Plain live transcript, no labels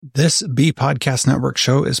This B Podcast Network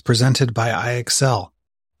show is presented by iExcel.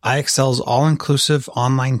 iExcel's all-inclusive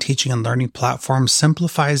online teaching and learning platform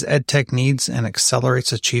simplifies edtech needs and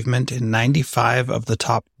accelerates achievement in 95 of the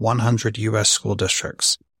top 100 U.S. school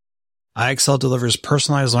districts. iExcel delivers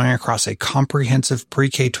personalized learning across a comprehensive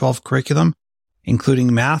pre-K-12 curriculum,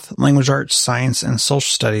 including math, language arts, science, and social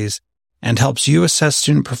studies, and helps you assess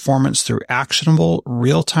student performance through actionable,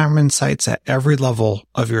 real-time insights at every level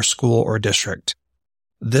of your school or district.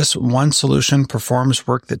 This one solution performs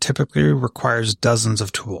work that typically requires dozens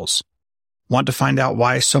of tools. Want to find out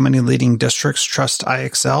why so many leading districts trust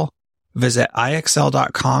iExcel? Visit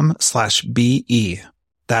iexcel.com/BE.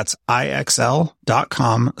 That's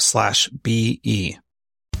iexcel.com/BE.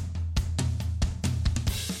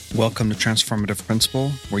 Welcome to Transformative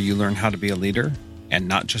Principal, where you learn how to be a leader and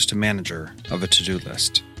not just a manager of a to-do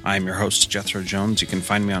list. I am your host, Jethro Jones. You can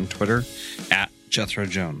find me on Twitter at Jethro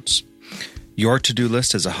Jones. Your to-do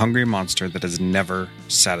list is a hungry monster that is never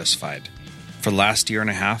satisfied. For the last year and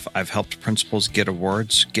a half, I've helped principals get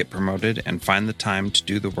awards, get promoted, and find the time to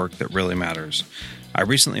do the work that really matters. I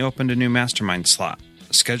recently opened a new mastermind slot.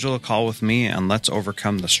 Schedule a call with me and let's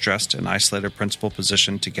overcome the stressed and isolated principal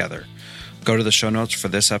position together. Go to the show notes for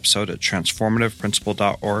this episode at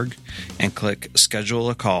transformativeprincipal.org and click Schedule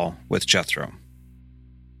a Call with Jethro.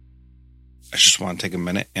 I just want to take a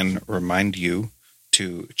minute and remind you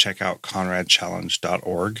to check out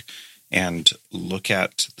conradchallenge.org and look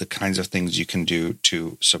at the kinds of things you can do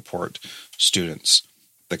to support students.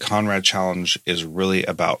 The Conrad Challenge is really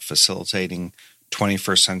about facilitating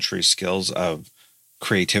 21st century skills of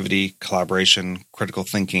creativity, collaboration, critical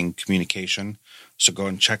thinking, communication. So go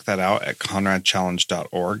and check that out at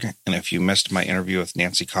conradchallenge.org. And if you missed my interview with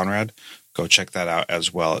Nancy Conrad, go check that out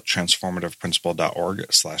as well at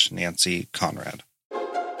transformativeprincipal.org/Nancy Conrad.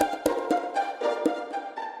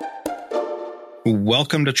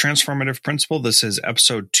 Welcome to Transformative Principal. This is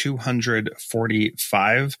episode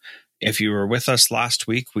 245. If you were with us last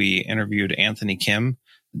week, we interviewed Anthony Kim,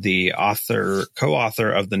 the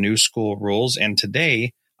co-author of the New School Rules. And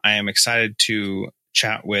today I am excited to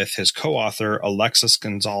chat with his co-author, Alexis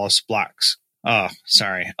Gonzales-Black.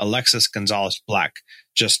 Alexis Gonzales-Black,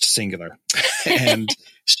 just singular. And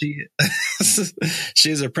she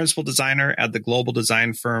is a principal designer at the global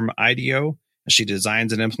design firm IDEO. She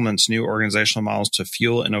designs and implements new organizational models to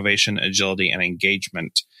fuel innovation, agility, and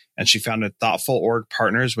engagement. And she founded Thoughtful Org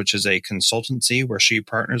Partners, which is a consultancy where she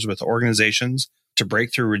partners with organizations to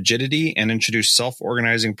break through rigidity and introduce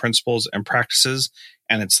self-organizing principles and practices.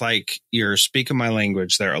 And it's like you're speaking my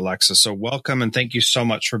language there, Alexis. So welcome and thank you so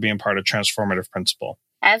much for being part of Transformative Principal.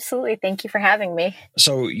 Absolutely. Thank you for having me.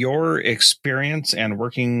 So your experience and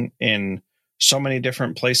working in so many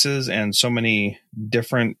different places and so many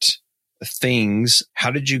different things,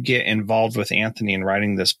 how did you get involved with Anthony in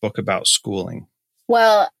writing this book about schooling?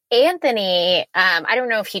 Well, Anthony, I don't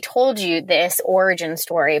know if he told you this origin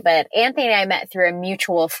story, but Anthony and I met through a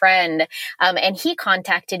mutual friend, and he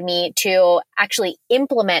contacted me to actually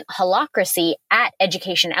implement Holacracy at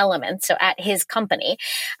Education Elements, so at his company.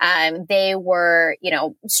 They were,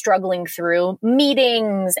 struggling through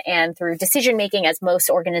meetings and through decision-making, as most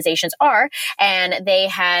organizations are, and they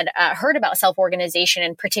had heard about self-organization,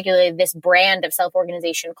 and particularly this brand of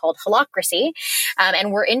self-organization called Holacracy,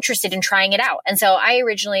 and were interested in trying it out. And so I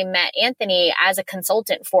originally met Anthony as a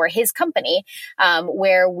consultant for his company,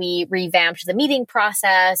 where we revamped the meeting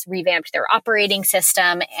process, revamped their operating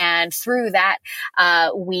system. And through that,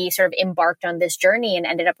 we sort of embarked on this journey and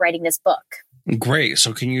ended up writing this book. Great.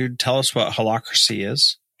 So can you tell us what Holacracy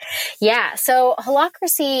is? Yeah. So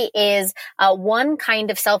Holacracy is one kind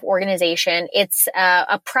of self-organization. It's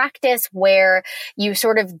a practice where you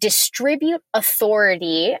sort of distribute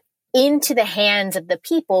authority into the hands of the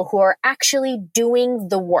people who are actually doing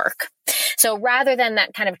the work. So rather than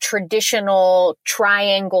that kind of traditional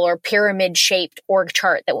triangle or pyramid shaped org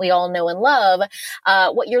chart that we all know and love,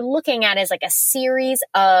 what you're looking at is like a series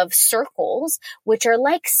of circles, which are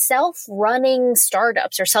like self-running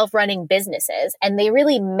startups or self-running businesses. And they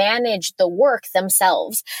really manage the work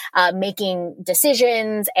themselves, making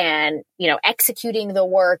decisions and, executing the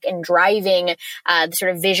work and driving the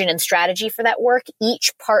sort of vision and strategy for that work.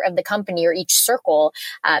 Each part of the company or each circle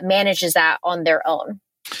manages that on their own.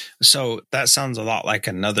 So that sounds a lot like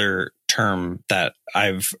another term that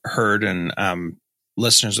I've heard, and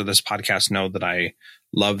listeners of this podcast know that I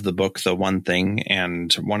love the book, The One Thing.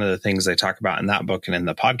 And one of the things they talk about in that book and in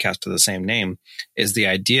the podcast of the same name is the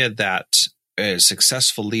idea that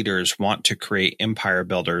successful leaders want to create empire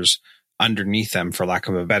builders underneath them, for lack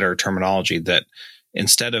of a better terminology, that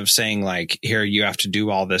instead of saying like, here, you have to do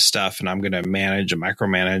all this stuff and I'm going to manage and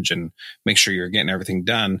micromanage and make sure you're getting everything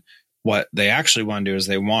done. What they actually want to do is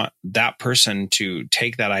they want that person to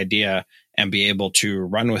take that idea and be able to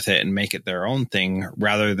run with it and make it their own thing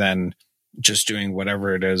rather than just doing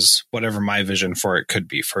whatever it is, whatever my vision for it could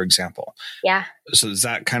be, for example. Yeah. So is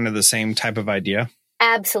that kind of the same type of idea?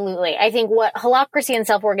 Absolutely. I think what holacracy and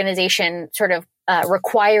self-organization sort of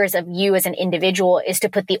requires of you as an individual is to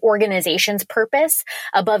put the organization's purpose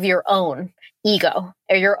above your own ego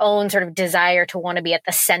or your own sort of desire to want to be at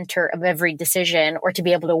the center of every decision or to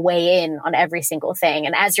be able to weigh in on every single thing.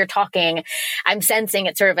 And as you're talking, I'm sensing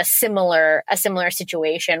it's sort of a similar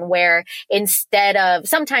situation where instead of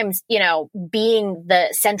sometimes, being the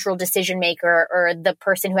central decision maker or the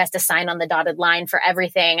person who has to sign on the dotted line for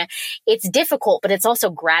everything, it's difficult, but it's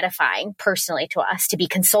also gratifying personally to us to be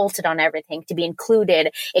consulted on everything, to be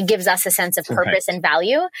included. It gives us a sense of purpose and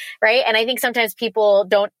value, right? And I think sometimes people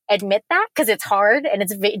don't admit that because it's hard and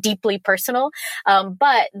it's deeply personal.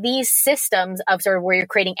 But these systems of sort of where you're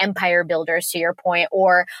creating empire builders, to your point,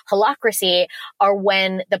 or holacracy are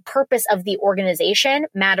when the purpose of the organization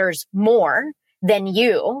matters more than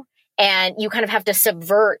you. And you kind of have to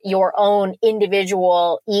subvert your own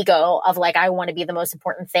individual ego of like, I want to be the most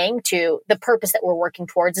important thing to the purpose that we're working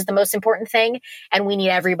towards is the most important thing. And we need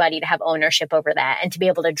everybody to have ownership over that and to be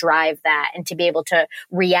able to drive that and to be able to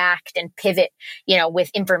react and pivot, with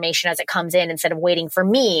information as it comes in instead of waiting for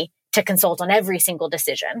me to consult on every single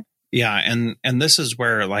decision. Yeah. And this is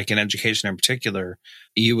where, like in education in particular,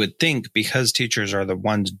 you would think because teachers are the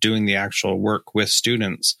ones doing the actual work with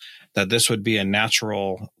students, that this would be a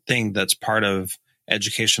natural thing that's part of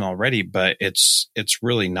education already, but it's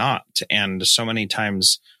really not. And so many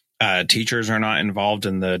times teachers are not involved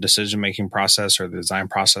in the decision-making process or the design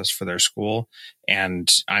process for their school. And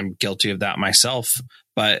I'm guilty of that myself.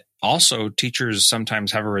 But also teachers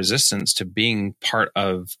sometimes have a resistance to being part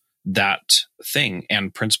of that thing.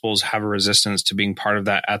 And principals have a resistance to being part of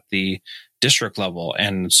that at the district level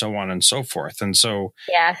and so on and so forth. And so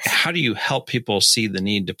how do you help people see the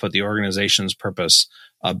need to put the organization's purpose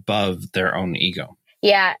above their own ego?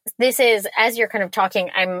 Yeah, this is, as you're kind of talking,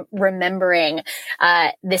 I'm remembering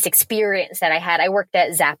this experience that I had. I worked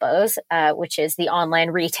at Zappos, which is the online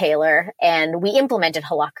retailer, and we implemented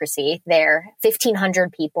holacracy there,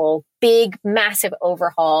 1,500 people, big, massive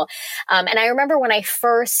overhaul. And I remember when I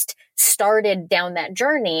first started down that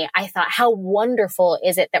journey, I thought, how wonderful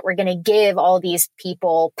is it that we're going to give all these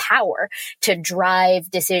people power to drive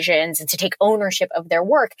decisions and to take ownership of their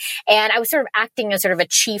work. And I was sort of acting as sort of a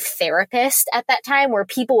chief therapist at that time, where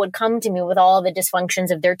people would come to me with all the dysfunctions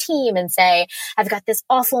of their team and say, I've got this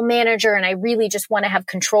awful manager and I really just want to have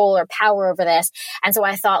control or power over this. And so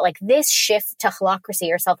I thought, like, this shift to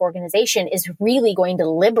holacracy or self-organization is really going to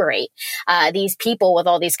liberate these people with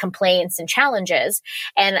all these complaints and challenges.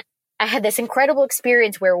 And I had this incredible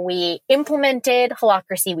experience where we implemented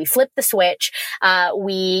holacracy. We flipped the switch.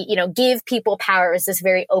 We, give people power. It was this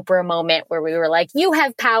very Oprah moment where we were like, you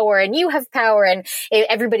have power and you have power. And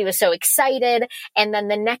everybody was so excited. And then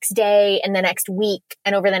the next day and the next week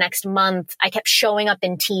and over the next month, I kept showing up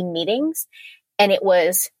in team meetings and it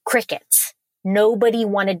was crickets. Nobody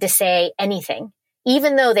wanted to say anything.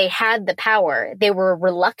 Even though they had the power, they were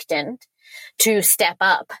reluctant to step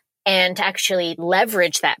up and to actually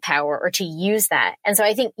leverage that power or to use that. And so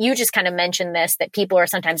I think you just kind of mentioned this, that people are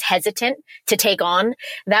sometimes hesitant to take on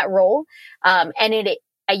that role. And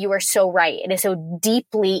you are so right. It is so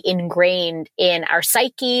deeply ingrained in our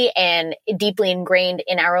psyche and deeply ingrained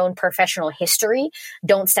in our own professional history.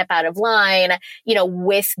 Don't step out of line,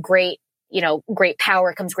 with great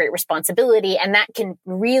power comes great responsibility, and that can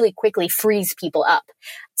really quickly freeze people up.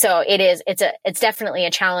 So it's definitely a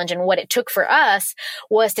challenge. And what it took for us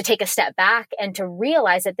was to take a step back and to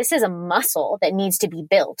realize that this is a muscle that needs to be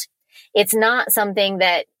built. It's not something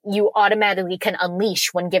that you automatically can unleash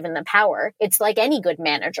when given the power. It's like any good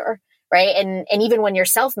manager, right? And even when you're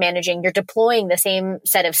self-managing, you're deploying the same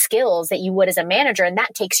set of skills that you would as a manager. And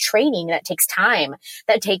that takes training, that takes time,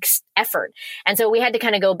 that takes effort. And so we had to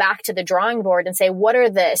kind of go back to the drawing board and say, what are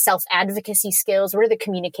the self-advocacy skills? What are the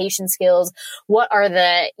communication skills? What are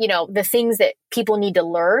the things that people need to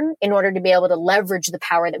learn in order to be able to leverage the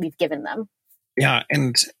power that we've given them? Yeah.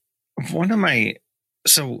 And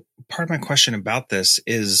so part of my question about this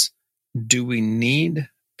is, do we need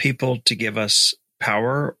people to give us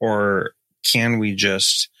power, or can we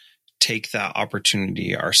just take that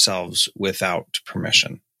opportunity ourselves without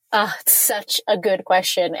permission? It's such a good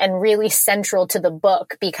question and really central to the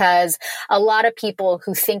book, because a lot of people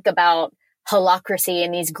who think about holacracy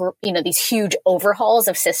and these huge overhauls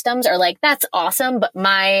of systems are like, that's awesome, but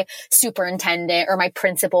my superintendent or my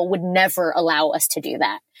principal would never allow us to do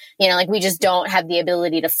that. Like we just don't have the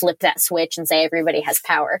ability to flip that switch and say everybody has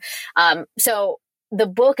power. So the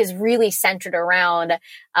book is really centered around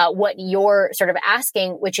what you're sort of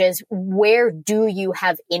asking, which is where do you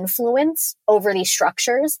have influence over these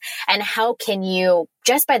structures, and how can you,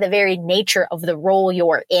 just by the very nature of the role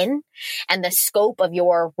you're in and the scope of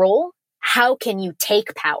your role, how can you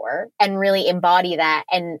take power and really embody that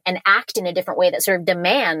and act in a different way that sort of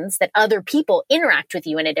demands that other people interact with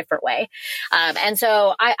you in a different way? And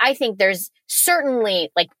so I think there's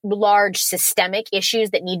certainly like large systemic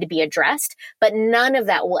issues that need to be addressed, but none of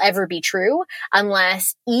that will ever be true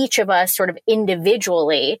unless each of us sort of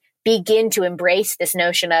individually begin to embrace this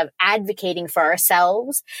notion of advocating for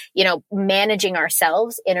ourselves, managing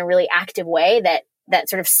ourselves in a really active way that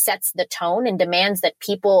sort of sets the tone and demands that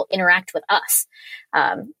people interact with us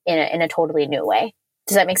in a totally new way.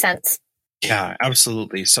 Does that make sense? Yeah,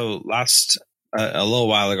 absolutely. So a little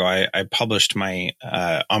while ago, I published my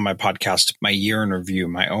on my podcast, my year in review,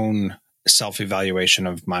 my own self-evaluation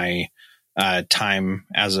of my time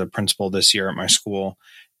as a principal this year at my school.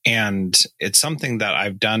 And it's something that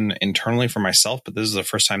I've done internally for myself, but this is the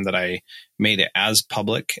first time that I made it as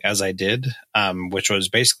public as I did, which was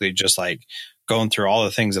basically just like going through all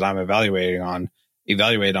the things that I'm evaluate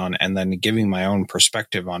on, and then giving my own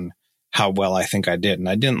perspective on how well I think I did. And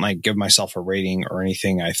I didn't like give myself a rating or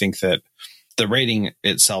anything. I think that the rating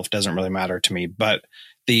itself doesn't really matter to me, but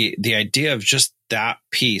the idea of just that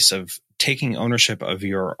piece of taking ownership of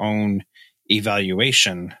your own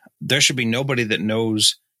evaluation, there should be nobody that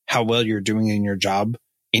knows how well you're doing in your job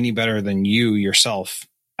any better than you yourself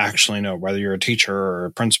actually know, whether you're a teacher or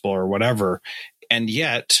a principal or whatever. And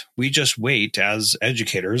yet we just wait as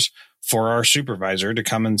educators for our supervisor to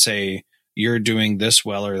come and say, you're doing this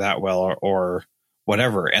well or that well or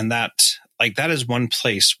whatever. And that is one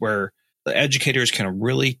place where the educators can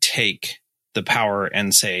really take the power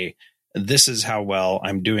and say, this is how well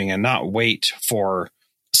I'm doing, and not wait for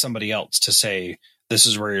somebody else to say, this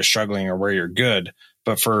is where you're struggling or where you're good,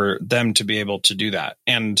 but for them to be able to do that.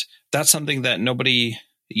 And that's something that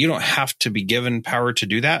you don't have to be given power to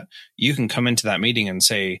do that. You can come into that meeting and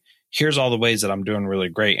say, here's all the ways that I'm doing really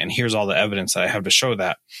great, and here's all the evidence that I have to show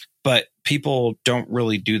that. But people don't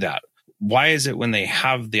really do that. Why is it when they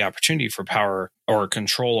have the opportunity for power or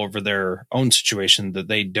control over their own situation that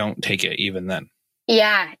they don't take it even then?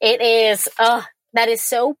 Yeah, it is. That is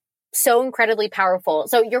so incredibly powerful.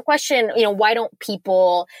 So your question, why don't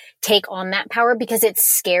people take on that power? Because it's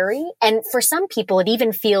scary. And for some people, it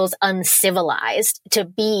even feels uncivilized to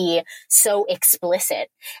be so explicit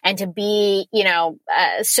and to be,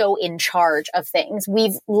 so in charge of things.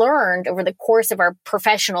 We've learned over the course of our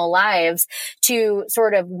professional lives to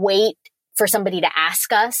sort of wait for somebody to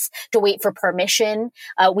ask us, to wait for permission.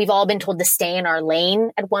 We've all been told to stay in our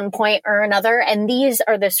lane at one point or another. And these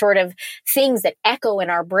are the sort of things that echo in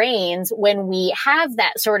our brains when we have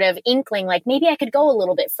that sort of inkling, like maybe I could go a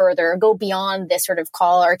little bit further, or go beyond this sort of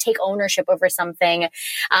call, or take ownership over something.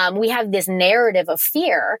 We have this narrative of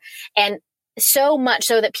fear, and so much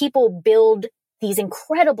so that people build these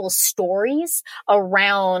incredible stories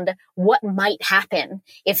around what might happen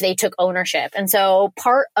if they took ownership. And so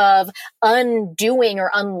part of undoing or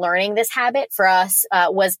unlearning this habit for us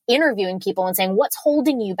was interviewing people and saying, what's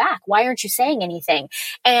holding you back? Why aren't you saying anything?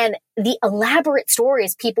 And the elaborate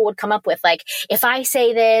stories people would come up with, like, if I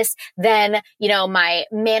say this, then, my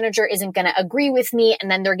manager isn't going to agree with me. And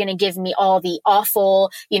then they're going to give me all the awful,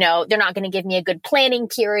 they're not going to give me a good planning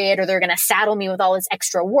period, or they're going to saddle me with all this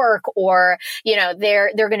extra work, or,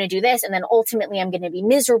 they're going to do this. And then ultimately I'm going to be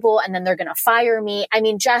miserable, and then they're going to fire me. I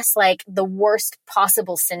mean, just like the worst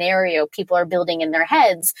possible scenario people are building in their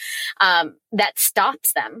heads, that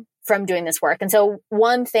stops them from doing this work. And so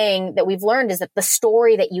one thing that we've learned is that the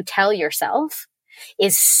story that you tell yourself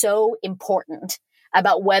is so important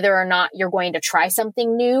about whether or not you're going to try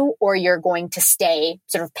something new, or you're going to stay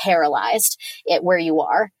sort of paralyzed at where you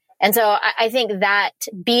are. And so I think that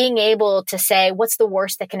being able to say, what's the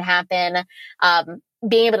worst that can happen?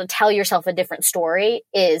 Being able to tell yourself a different story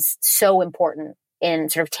is so important in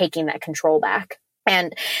sort of taking that control back.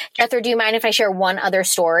 And Jethro, do you mind if I share one other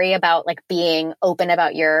story about like being open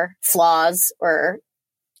about your flaws or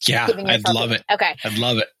Yeah, I'd love it. Okay. I'd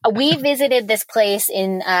love it. We visited this place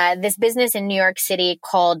in this business in New York City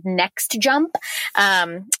called Next Jump.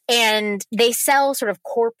 And they sell sort of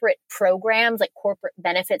corporate programs, like corporate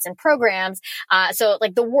benefits and programs. So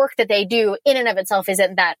like the work that they do in and of itself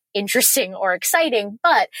isn't that interesting or exciting,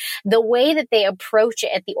 but the way that they approach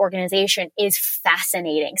it at the organization is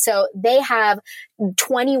fascinating. So they have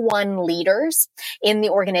 21 leaders in the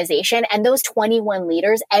organization, and those 21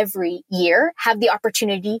 leaders every year have the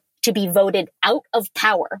opportunity to be voted out of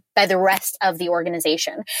power by the rest of the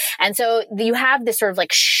organization. And so you have this sort of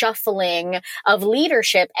like shuffling of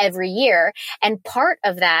leadership every year. And part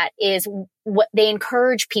of that is what they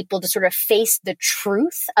encourage people to sort of face the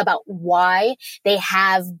truth about why they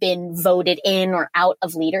have been voted in or out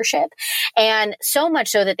of leadership. And so much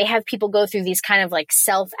so that they have people go through these kind of like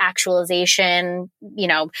self-actualization,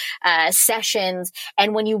 sessions.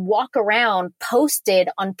 And when you walk around, posted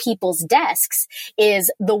on people's desks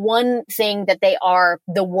is the one thing that they are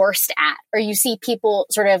the worst at, or you see people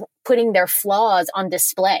sort of putting their flaws on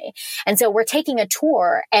display. And so we're taking a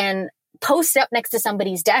tour, and posted up next to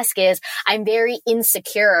somebody's desk is, I'm very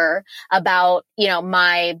insecure about,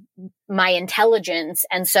 my intelligence.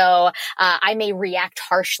 And so I may react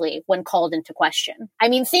harshly when called into question. I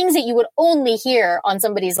mean, things that you would only hear on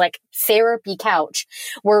somebody's like therapy couch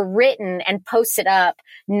were written and posted up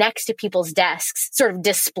next to people's desks, sort of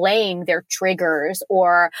displaying their triggers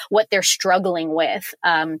or what they're struggling with.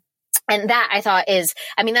 And that I thought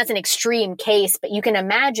that's an extreme case, but you can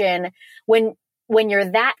imagine when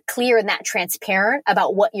you're that clear and that transparent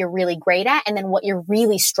about what you're really great at and then what you're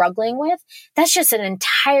really struggling with, that's just an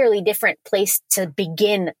entirely different place to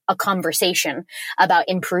begin a conversation about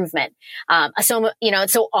improvement. So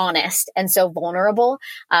it's so honest and so vulnerable.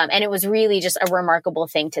 And it was really just a remarkable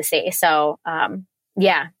thing to see. So,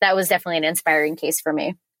 that was definitely an inspiring case for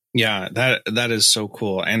me. Yeah, that is so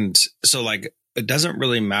cool. And so like, it doesn't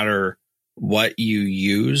really matter what you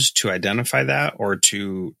use to identify that or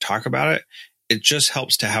to talk about it. It just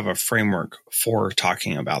helps to have a framework for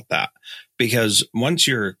talking about that, because once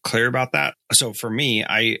you're clear about that. So for me,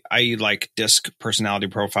 I like DISC personality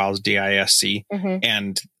profiles, DISC,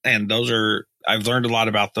 and those are, I've learned a lot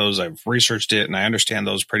about those. I've researched it and I understand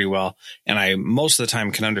those pretty well. And I most of the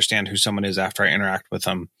time can understand who someone is after I interact with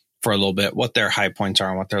them for a little bit, what their high points are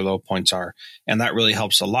and what their low points are. And that really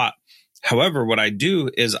helps a lot. However, what I do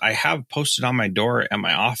is I have posted on my door at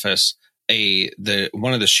my office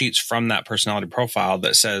one of the sheets from that personality profile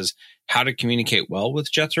that says how to communicate well with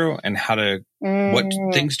Jethro and what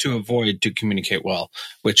things to avoid to communicate well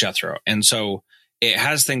with Jethro. And so it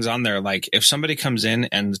has things on there like if somebody comes in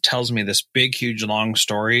and tells me this big, huge, long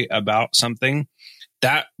story about something,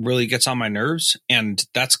 that really gets on my nerves, and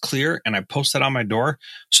that's clear. And I post that on my door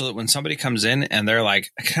so that when somebody comes in and they're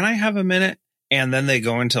like, can I have a minute? And then they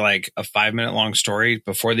go into like a 5-minute long story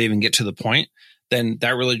before they even get to the point, then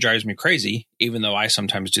that really drives me crazy, even though I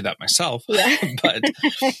sometimes do that myself. Yeah.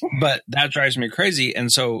 but that drives me crazy.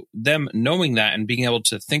 And so them knowing that and being able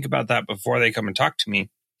to think about that before they come and talk to me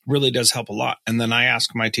really does help a lot. And then I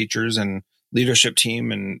ask my teachers and leadership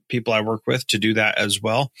team and people I work with to do that as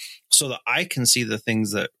well, so that I can see the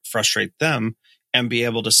things that frustrate them and be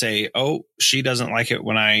able to say, oh, she doesn't like it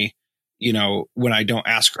when I don't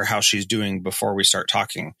ask her how she's doing before we start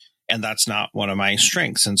talking. And that's not one of my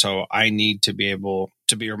strengths. And so I need to be able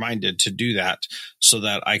to be reminded to do that so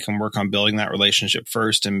that I can work on building that relationship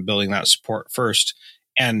first and building that support first.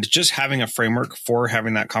 And just having a framework for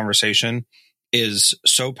having that conversation is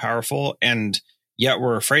so powerful. And yet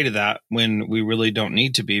we're afraid of that when we really don't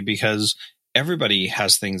need to be, because everybody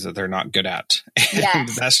has things that they're not good at. And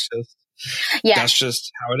that's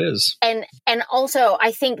just how it is. And also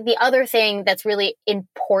I think the other thing that's really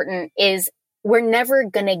important is we're never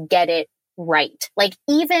going to get it right. Like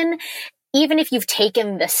even if you've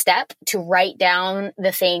taken the step to write down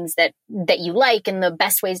the things that you like and the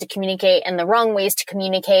best ways to communicate and the wrong ways to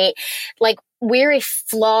communicate, like we're a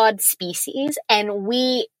flawed species and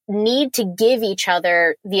we need to give each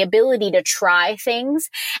other the ability to try things.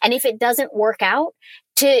 And if it doesn't work out,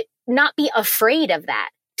 to not be afraid of that,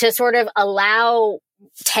 to sort of allow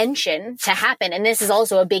tension to happen. And this is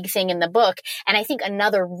also a big thing in the book. And I think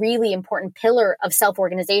another really important pillar of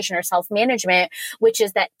self-organization or self-management, which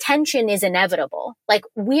is that tension is inevitable. Like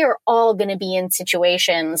we are all going to be in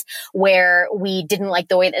situations where we didn't like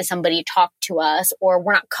the way that somebody talked to us, or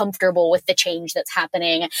we're not comfortable with the change that's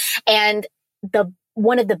happening. And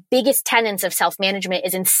one of the biggest tenets of self-management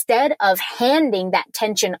is instead of handing that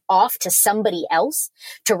tension off to somebody else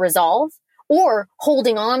to resolve, or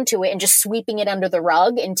holding on to it and just sweeping it under the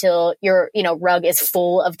rug until your, rug is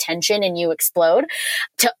full of tension and you explode.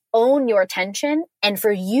 To own your tension and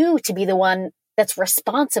for you to be the one that's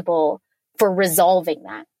responsible for resolving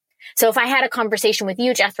that. So if I had a conversation with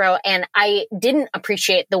you, Jethro, and I didn't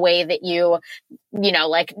appreciate the way that you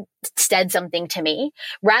said something to me,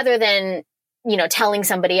 rather than, telling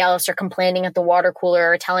somebody else or complaining at the water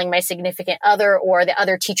cooler or telling my significant other or the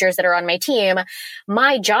other teachers that are on my team,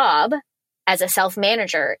 my job as a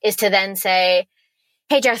self-manager is to then say,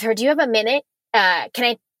 hey, Jethro, do you have a minute? Can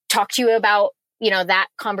I talk to you about, that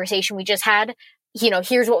conversation we just had?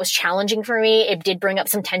 Here's what was challenging for me. It did bring up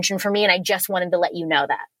some tension for me. And I just wanted to let you know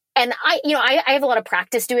that. And I have a lot of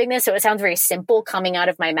practice doing this. So it sounds very simple coming out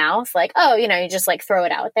of my mouth. Like, oh, you just like throw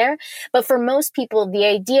it out there. But for most people, the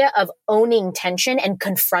idea of owning tension and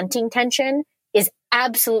confronting tension is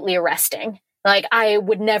absolutely arresting. Like I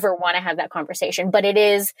would never want to have that conversation, but it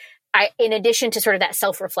is, in addition to sort of that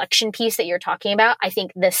self-reflection piece that you're talking about, I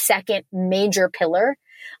think the second major pillar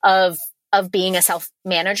of being a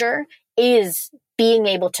self-manager is being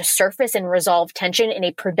able to surface and resolve tension in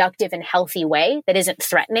a productive and healthy way that isn't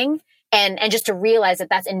threatening. And just to realize that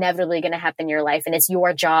that's inevitably going to happen in your life. And it's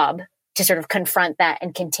your job to sort of confront that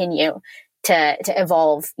and continue to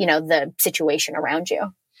evolve, the situation around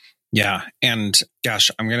you. Yeah. And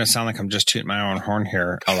gosh, I'm going to sound like I'm just tooting my own horn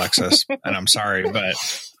here, Alexis, and I'm sorry, but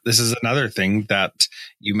this is another thing that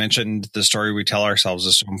you mentioned. The story we tell ourselves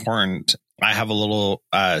is so important. I have a little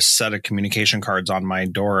set of communication cards on my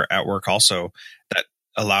door at work also that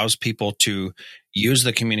allows people to use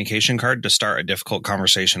the communication card to start a difficult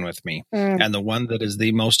conversation with me. And the one that is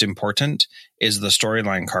the most important is the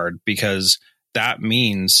storyline card, because that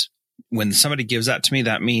means when somebody gives that to me,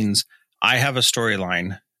 that means I have a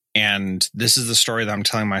storyline and this is the story that I'm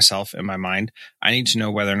telling myself in my mind. I need to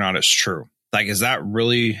know whether or not it's true. Like, is that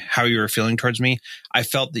really how you were feeling towards me? I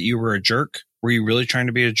felt that you were a jerk. Were you really trying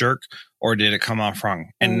to be a jerk, or did it come off wrong?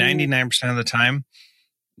 And 99% of the time,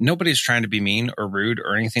 nobody's trying to be mean or rude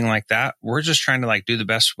or anything like that. We're just trying to do the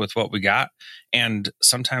best with what we got. And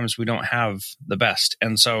sometimes we don't have the best.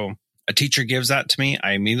 And so a teacher gives that to me.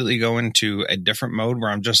 I immediately go into a different mode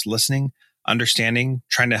where I'm just listening, understanding,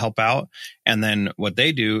 trying to help out. And then what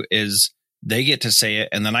they do is they get to say it,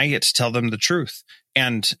 and then I get to tell them the truth.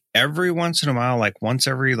 And every once in a while, once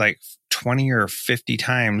every 20 or 50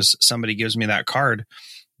 times somebody gives me that card,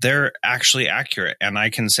 they're actually accurate. And I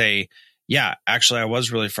can say, yeah, actually, I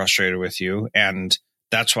was really frustrated with you. And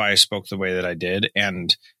that's why I spoke the way that I did.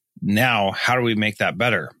 And now how do we make that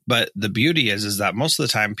better? But the beauty is that most of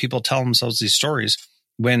the time people tell themselves these stories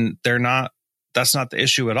when they're not, that's not the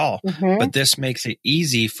issue at all. But this makes it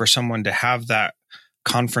easy for someone to have that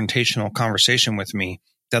confrontational conversation with me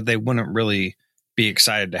that they wouldn't really be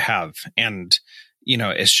excited to have. And,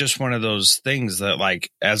 it's just one of those things that,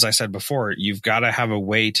 as I said before, you've got to have a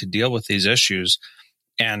way to deal with these issues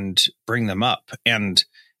and bring them up. And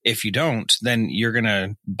if you don't, then you're going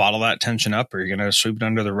to bottle that tension up, or you're going to sweep it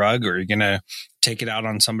under the rug, or you're going to take it out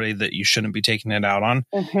on somebody that you shouldn't be taking it out on.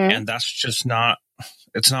 And that's just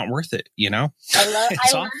it's not worth it.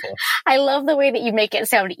 It's awful. I love the way that you make it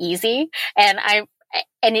sound easy. And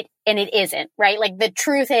it isn't, right? The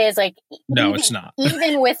truth is no, it's not.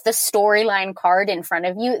 Even with the storyline card in front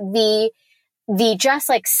of you, the just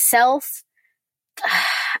self,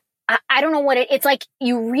 I don't know what it's like.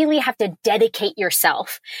 You really have to dedicate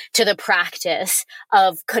yourself to the practice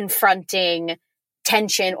of confronting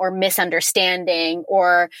tension or misunderstanding,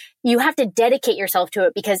 or you have to dedicate yourself to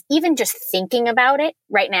it, because even just thinking about it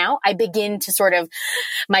right now, I begin to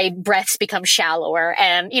my breaths become shallower,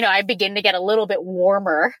 and, I begin to get a little bit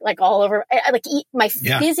warmer, all over, my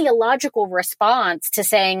physiological response to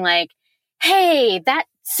saying hey, that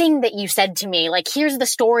thing that you said to me, here's the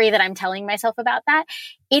story that I'm telling myself about that.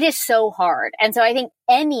 It is so hard. And so I think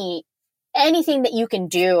anything that you can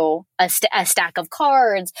do, a stack of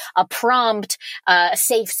cards, a prompt, a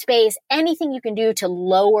safe space, anything you can do to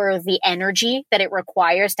lower the energy that it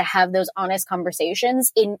requires to have those honest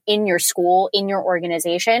conversations in your school, in your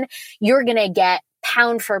organization, you're going to get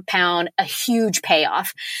pound for pound a huge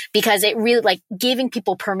payoff, because it really giving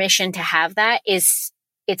people permission to have that it's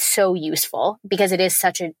so useful, because it is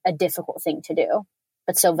such a difficult thing to do,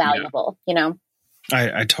 but so valuable,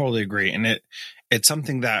 I totally agree. And it's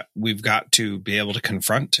something that we've got to be able to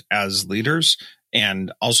confront as leaders,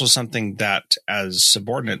 and also something that as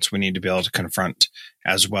subordinates we need to be able to confront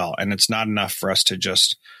as well. And it's not enough for us to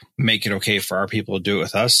just make it okay for our people to do it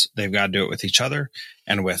with us. They've got to do it with each other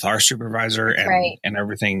and with our supervisor and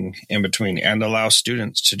everything in between, and allow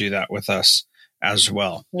students to do that with us as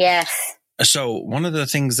well. Yes. So one of the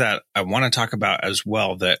things that I want to talk about as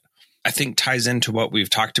well that I think ties into what we've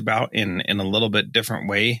talked about in a little bit different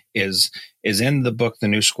way is in the book, The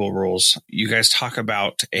New School Rules. You guys talk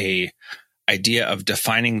about a idea of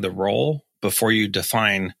defining the role before you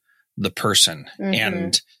define the person. Mm-hmm.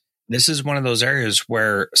 And this is one of those areas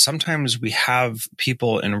where sometimes we have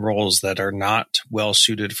people in roles that are not well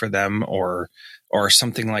suited for them or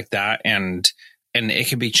something like that. And it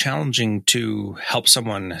can be challenging to help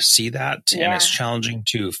someone see that. Yeah. And it's challenging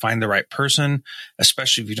to find the right person,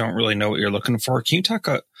 especially if you don't really know what you're looking for. Can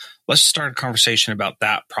you let's start a conversation about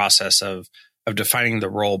that process of defining the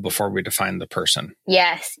role before we define the person.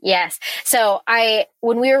 Yes. So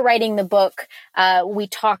when we were writing the book, we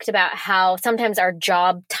talked about how sometimes our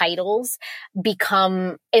job titles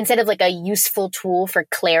become, instead of like a useful tool for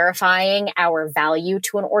clarifying our value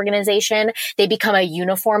to an organization, they become a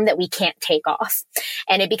uniform that we can't take off.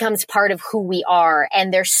 And it becomes part of who we are.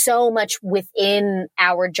 And there's so much within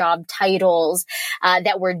our job titles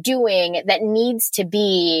that we're doing that needs to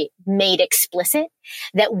be made explicit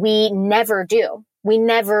that we never do. We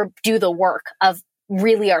never do the work of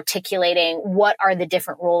really articulating what are the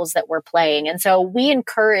different roles that we're playing. And so we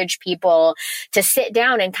encourage people to sit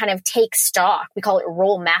down and kind of take stock. We call it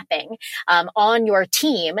role mapping on your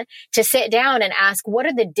team, to sit down and ask, what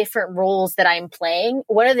are the different roles that I'm playing?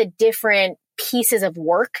 What are the different pieces of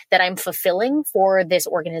work that I'm fulfilling for this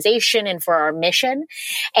organization and for our mission?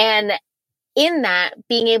 And in that,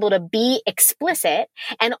 being able to be explicit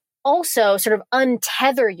and also sort of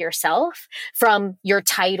untether yourself from your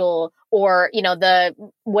title or, the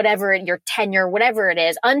whatever, your tenure, whatever it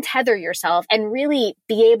is, untether yourself and really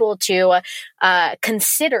be able to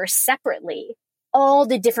consider separately all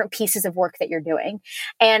the different pieces of work that you're doing.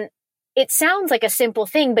 And it sounds like a simple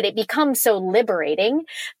thing, but it becomes so liberating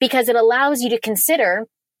because it allows you to consider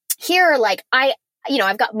here, like I've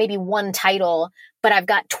got maybe one title, but I've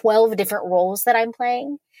got 12 different roles that I'm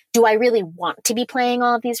playing. Do I really want to be playing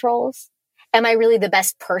all of these roles? Am I really the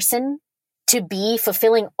best person to be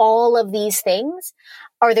fulfilling all of these things?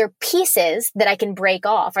 Are there pieces that I can break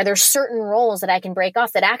off? Are there certain roles that I can break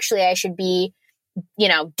off that actually I should be,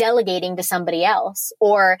 delegating to somebody else?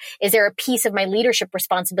 Or is there a piece of my leadership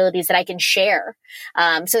responsibilities that I can share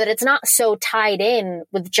so that it's not so tied in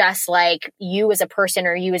with just like you as a person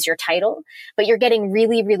or you as your title, but you're getting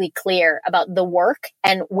really, really clear about the work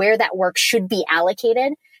and where that work should be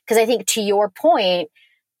allocated? Because I think to your point,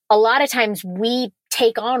 a lot of times we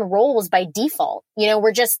take on roles by default.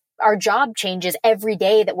 Our job changes every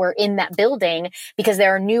day that we're in that building because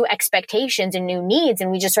there are new expectations and new needs,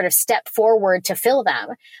 and we just sort of step forward to fill them.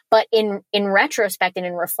 But in retrospect and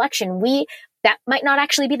in reflection, that might not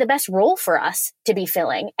actually be the best role for us to be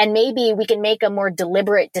filling. And maybe we can make a more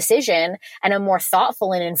deliberate decision and a more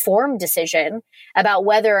thoughtful and informed decision about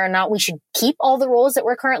whether or not we should keep all the roles that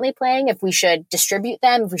we're currently playing, if we should distribute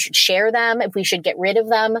them, if we should share them, if we should get rid of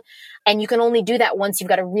them. And you can only do that once you've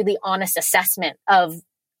got a really honest assessment of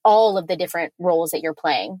all of the different roles that you're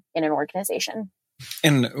playing in an organization.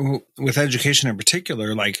 And with education in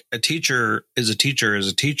particular, like a teacher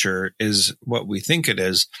is what we think it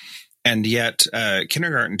is. And yet a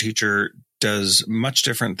kindergarten teacher does much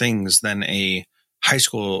different things than a high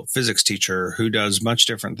school physics teacher, who does much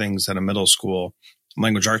different things than a middle school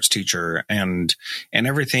language arts teacher, and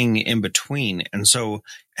everything in between. And so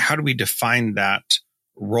how do we define that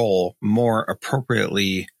role more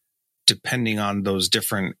appropriately depending on those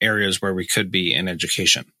different areas where we could be in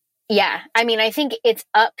education? Yeah. I think it's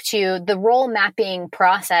up to the role mapping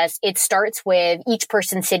process. It starts with each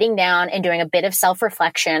person sitting down and doing a bit of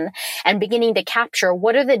self-reflection and beginning to capture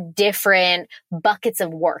what are the different buckets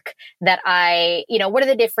of work that what are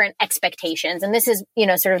the different expectations? And this is,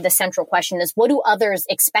 sort of the central question is, what do others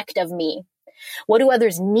expect of me? What do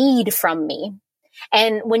others need from me?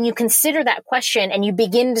 And when you consider that question and you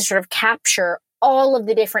begin to sort of capture all of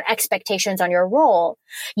the different expectations on your role,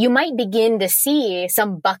 you might begin to see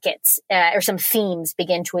some buckets or some themes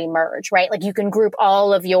begin to emerge, right? Like you can group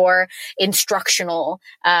all of your instructional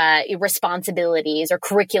responsibilities or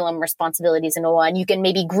curriculum responsibilities into one. You can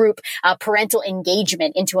maybe group parental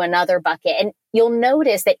engagement into another bucket. And you'll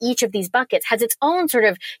notice that each of these buckets has its own sort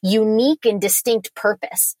of unique and distinct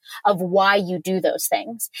purpose of why you do those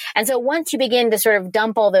things. And so once you begin to sort of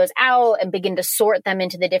dump all those out and begin to sort them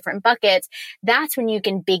into the different buckets, that's when you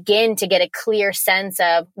can begin to get a clear sense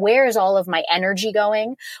of where is all of my energy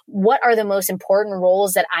going? What are the most important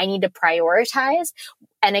roles that I need to prioritize?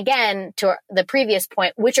 And again, to the previous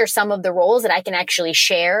point, which are some of the roles that I can actually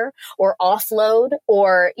share or offload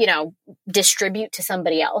or, distribute to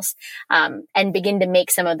somebody else, and begin to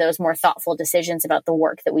make some of those more thoughtful decisions about the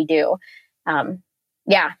work that we do.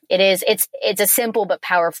 It is. It's a simple but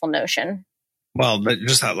powerful notion. Well, but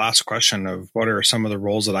just that last question of what are some of the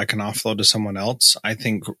roles that I can offload to someone else? I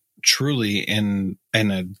think truly in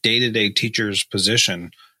a day-to-day teacher's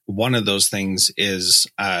position, one of those things is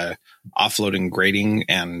offloading grading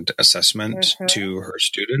and assessment to her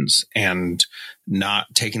students and not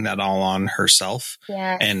taking that all on herself.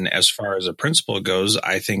 Yes. And as far as a principal goes,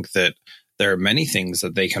 I think that there are many things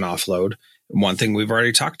that they can offload. One thing we've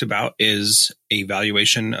already talked about is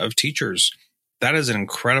evaluation of teachers. That is an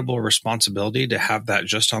incredible responsibility to have that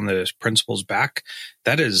just on the principal's back.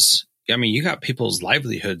 That is, I mean, you got people's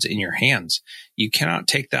livelihoods in your hands. You cannot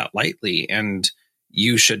take that lightly. And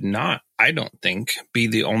you should not, I don't think, be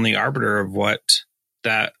the only arbiter of what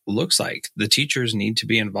that looks like. The teachers need to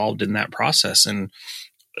be involved in that process. And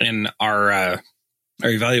our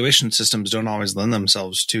evaluation systems don't always lend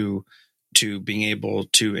themselves to being able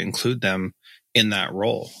to include them in that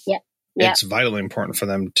role. Yep. It's vitally important for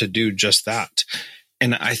them to do just that.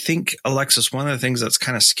 And I think, Alexis, one of the things that's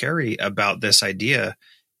kind of scary about this idea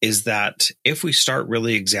is that if we start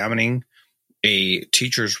really examining a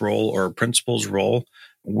teacher's role or a principal's role,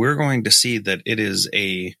 we're going to see that it is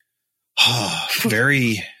a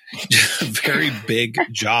very, very big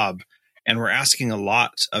job. And we're asking a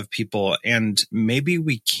lot of people. And maybe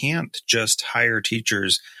we can't just hire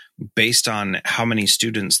teachers based on how many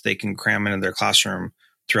students they can cram into their classroom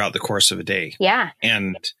throughout the course of a day. Yeah.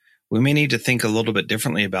 And we may need to think a little bit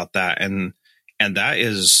differently about that. And that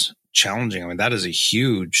is challenging. I mean, that is a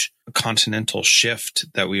huge continental shift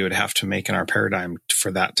that we would have to make in our paradigm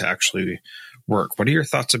for that to actually work. What are your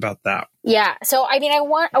thoughts about that? Yeah. So, I mean, I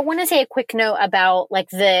want to say a quick note about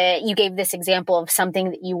you gave this example of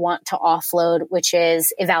something that you want to offload, which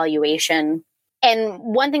is evaluation. And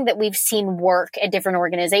one thing that we've seen work at different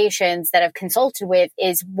organizations that I've consulted with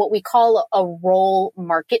is what we call a role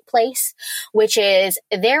marketplace, which is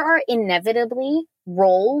there are inevitably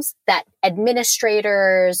roles that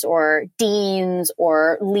administrators or deans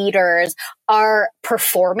or leaders are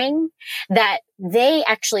performing that they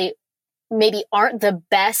actually maybe aren't the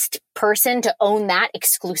best person to own that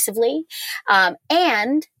exclusively.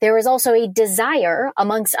 And there is also a desire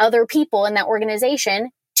amongst other people in that organization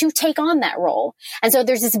to take on that role. And so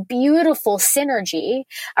there's this beautiful synergy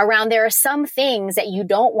around there are some things that you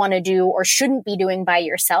don't want to do or shouldn't be doing by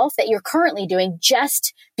yourself that you're currently doing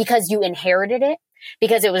just because you inherited it,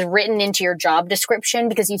 because it was written into your job description,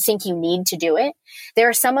 because you think you need to do it. There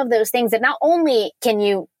are some of those things that not only can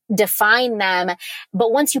you define them,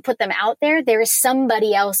 but once you put them out there, there is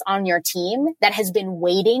somebody else on your team that has been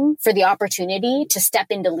waiting for the opportunity to step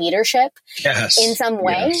into leadership in some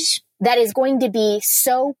way. That is going to be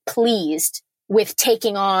so pleased with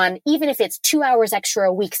taking on, even if it's 2 hours extra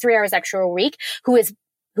a week, 3 hours extra a week, who is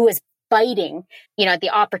biting, at the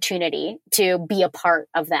opportunity to be a part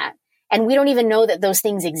of that. And we don't even know that those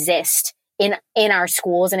things exist in our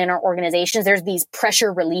schools and in our organizations. There's these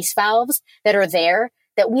pressure release valves that are there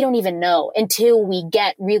that we don't even know until we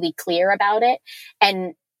get really clear about it.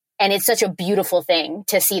 And it's such a beautiful thing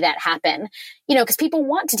to see that happen, because people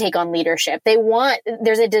want to take on leadership.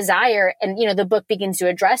 There's a desire. And, the book begins to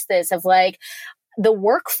address this of the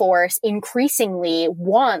workforce increasingly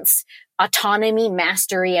wants autonomy,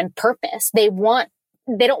 mastery, and purpose. They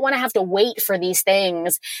don't want to have to wait for these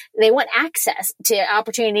things. They want access to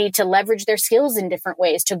opportunity to leverage their skills in different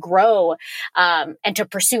ways, to grow, and to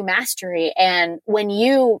pursue mastery. And when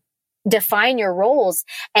you define your roles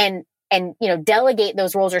and delegate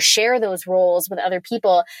those roles or share those roles with other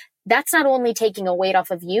people, that's not only taking a weight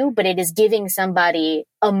off of you, but it is giving somebody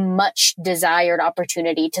a much desired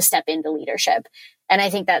opportunity to step into leadership. And I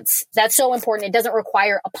think that's so important. It doesn't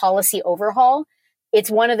require a policy overhaul.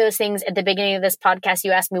 It's one of those things at the beginning of this podcast,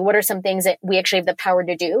 you asked me, what are some things that we actually have the power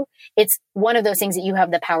to do? It's one of those things that you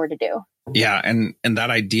have the power to do. Yeah. And that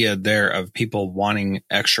idea there of people wanting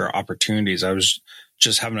extra opportunities. I was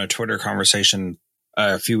just having a Twitter conversation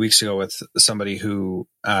a few weeks ago with somebody who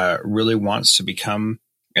really wants to become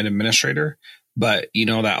an administrator, but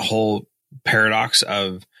that whole paradox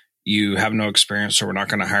of you have no experience, so we're not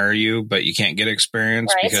going to hire you, but you can't get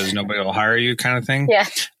experience because nobody will hire you kind of thing. Yeah.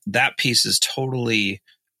 That piece is totally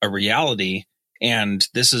a reality. And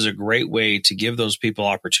this is a great way to give those people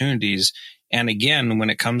opportunities. And again, when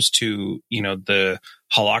it comes to, the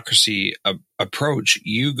holacracy approach,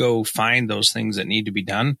 you go find those things that need to be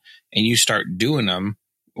done and you start doing them,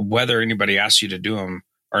 whether anybody asks you to do them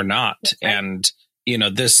or not. Right. And,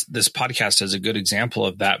 this podcast is a good example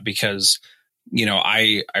of that because,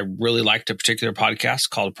 I really liked a particular podcast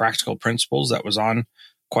called Practical Principles that was on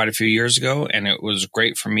quite a few years ago. And it was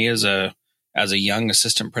great for me as a young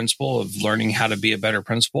assistant principal of learning how to be a better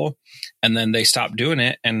principal. And then they stopped doing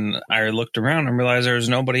it. And I looked around and realized there was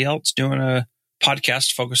nobody else doing a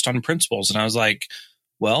podcast focused on principals. And I was like,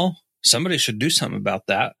 well, somebody should do something about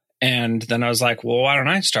that. And then I was like, well, why don't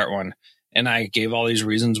I start one? And I gave all these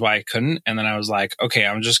reasons why I couldn't. And then I was like, okay,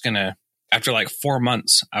 I'm just going to, after like 4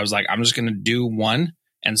 months, I was like, I'm just going to do one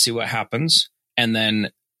and see what happens. And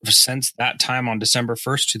then since that time on December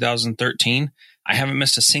 1st, 2013, I haven't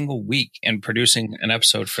missed a single week in producing an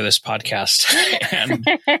episode for this podcast. and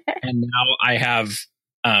now I have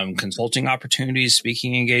consulting opportunities,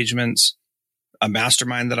 speaking engagements, a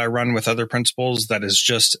mastermind that I run with other principals that is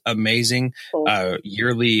just amazing. Cool.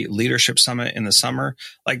 Yearly leadership summit in the summer.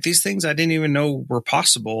 Like these things I didn't even know were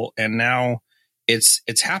possible. And now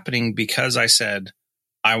it's happening because I said,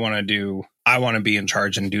 I want to be in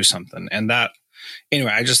charge and do something. And that,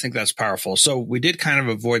 anyway, I just think that's powerful. So we did kind of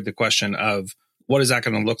avoid the question of what is that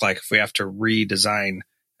going to look like if we have to redesign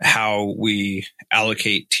how we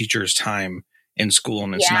allocate teachers' time in school,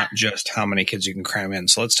 and it's not just how many kids you can cram in.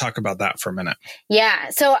 So let's talk about that for a minute. Yeah.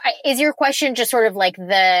 So is your question just sort of like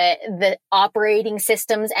the operating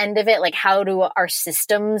systems end of it? Like how do our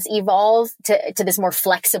systems evolve to this more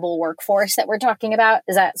flexible workforce that we're talking about?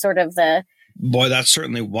 Is that sort of the... Boy, that's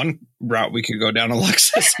certainly one route we could go down,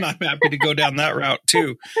 Alexis, and I'm happy to go down that route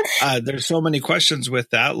too. There's so many questions with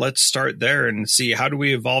that. Let's start there and see, how do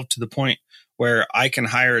we evolve to the point where I can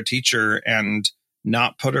hire a teacher and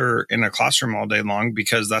not put her in a classroom all day long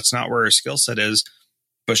because that's not where her skill set is,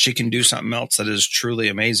 but she can do something else that is truly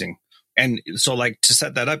amazing. And so like to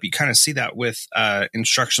set that up, you kind of see that with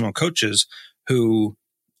instructional coaches who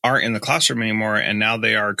aren't in the classroom anymore. And now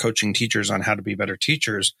they are coaching teachers on how to be better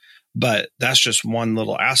teachers. But that's just one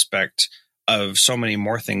little aspect of so many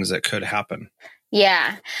more things that could happen.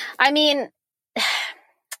 Yeah. I mean,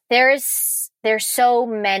 there's so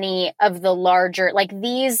many of the larger, like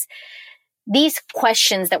these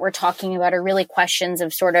questions that we're talking about are really questions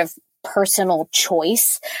of sort of personal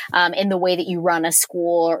choice in the way that you run a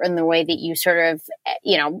school or in the way that you sort of,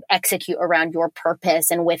 execute around your purpose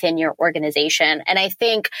and within your organization. And I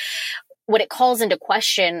think what it calls into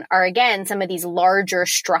question are, again, some of these larger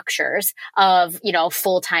structures of,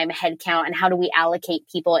 full-time headcount and how do we allocate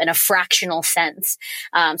people in a fractional sense.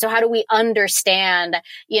 So how do we understand,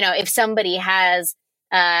 if somebody has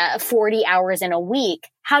 40 hours in a week,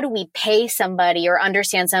 how do we pay somebody or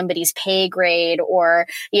understand somebody's pay grade or,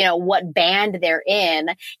 what band they're in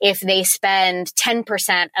if they spend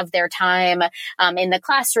 10% of their time in the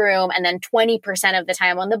classroom and then 20% of the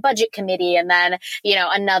time on the budget committee and then,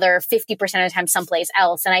 another 50% of the time someplace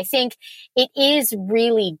else. And I think it is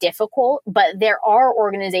really difficult, but there are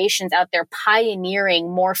organizations out there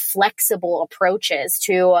pioneering more flexible approaches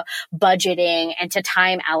to budgeting and to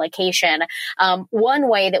time allocation. One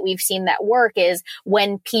way that we've seen that work is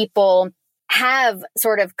when people have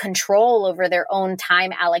sort of control over their own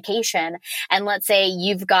time allocation. And let's say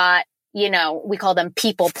you've got, we call them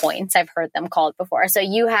people points. I've heard them called before. So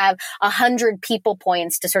you have 100 people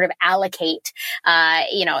points to sort of allocate,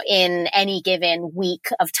 in any given week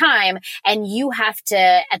of time. And you have to,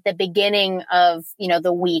 at the beginning of,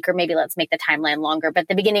 the week, or maybe let's make the timeline longer, but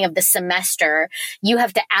the beginning of the semester, you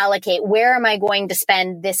have to allocate, where am I going to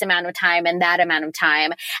spend this amount of time and that amount of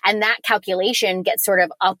time? And that calculation gets sort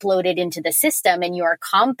of uploaded into the system and you are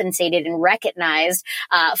compensated and recognized,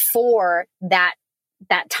 for that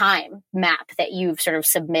time map that you've sort of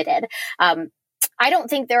submitted. I don't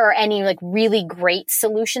think there are any like really great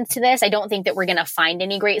solutions to this. I don't think that we're going to find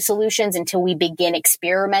any great solutions until we begin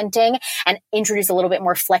experimenting and introduce a little bit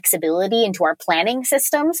more flexibility into our planning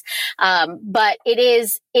systems. But it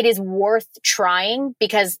is worth trying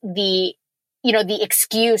because the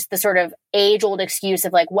excuse, the sort of age-old excuse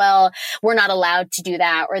of like, well, we're not allowed to do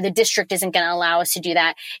that, or the district isn't going to allow us to do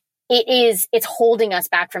that. It's holding us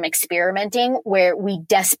back from experimenting where we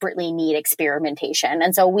desperately need experimentation.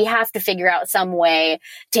 And so we have to figure out some way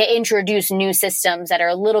to introduce new systems that are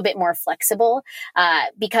a little bit more flexible,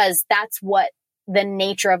 because that's what the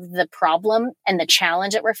nature of the problem and the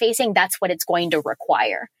challenge that we're facing, that's what it's going to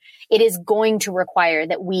require. It is going to require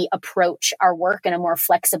that we approach our work in a more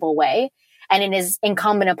flexible way. And it is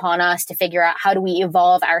incumbent upon us to figure out how do we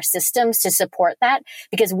evolve our systems to support that,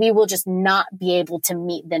 because we will just not be able to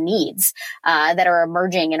meet the needs that are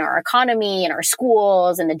emerging in our economy, in our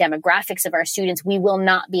schools, and the demographics of our students. We will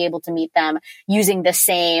not be able to meet them using the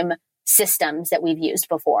same systems that we've used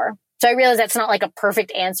before. So I realize that's not like a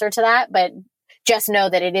perfect answer to that, but just know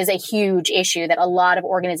that it is a huge issue that a lot of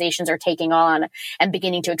organizations are taking on and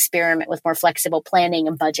beginning to experiment with more flexible planning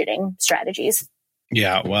and budgeting strategies.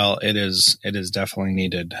 Yeah, well, it is definitely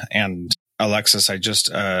needed. And I think Alexis, I just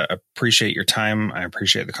appreciate your time. I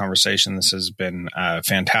appreciate the conversation. This has been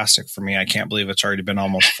fantastic for me. I can't believe it's already been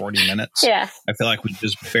almost 40 minutes. Yeah. I feel like we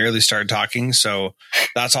just barely started talking. So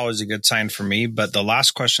that's always a good sign for me. But the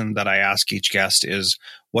last question that I ask each guest is,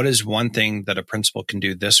 what is one thing that a principal can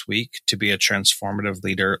do this week to be a transformative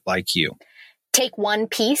leader like you? Take one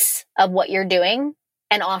piece of what you're doing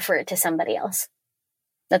and offer it to somebody else.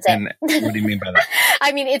 That's it. And what do you mean by that?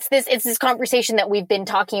 I mean, it's this conversation that we've been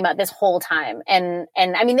talking about this whole time. And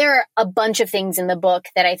I mean, there are a bunch of things in the book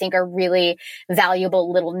that I think are really valuable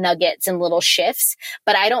little nuggets and little shifts,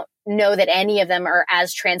 but I don't know that any of them are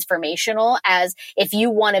as transformational as if you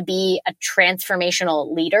want to be a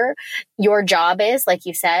transformational leader, your job is, like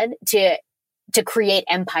you said, to create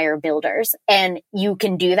empire builders. And you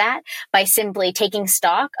can do that by simply taking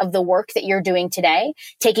stock of the work that you're doing today,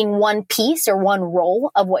 taking one piece or one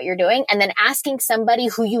role of what you're doing, and then asking somebody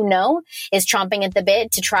who you know is chomping at the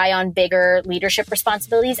bit to try on bigger leadership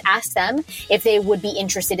responsibilities. Ask them if they would be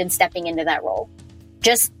interested in stepping into that role.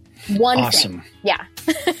 Just one thing. Yeah.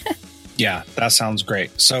 Yeah, that sounds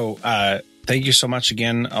great. So, thank you so much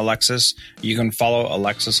again, Alexis. You can follow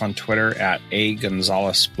Alexis on Twitter at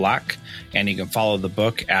 @Gonzales-Black, and you can follow the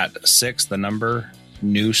book at 6, the number,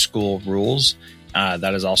 New School Rules.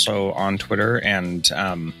 That is also on Twitter. And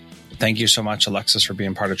thank you so much, Alexis, for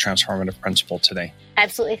being part of Transformative Principal today.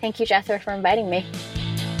 Absolutely. Thank you, Jethro, for inviting me.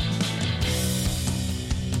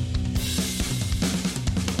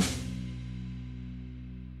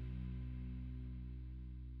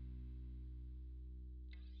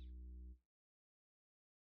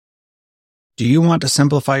 Do you want to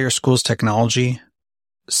simplify your school's technology,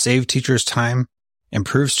 save teachers time,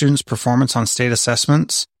 improve students' performance on state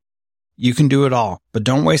assessments? You can do it all, but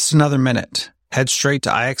don't waste another minute. Head straight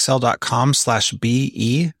to ixl.com/BE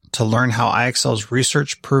to learn how IXL's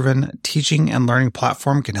research-proven teaching and learning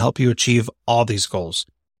platform can help you achieve all these goals.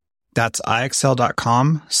 That's ixl.com/BE.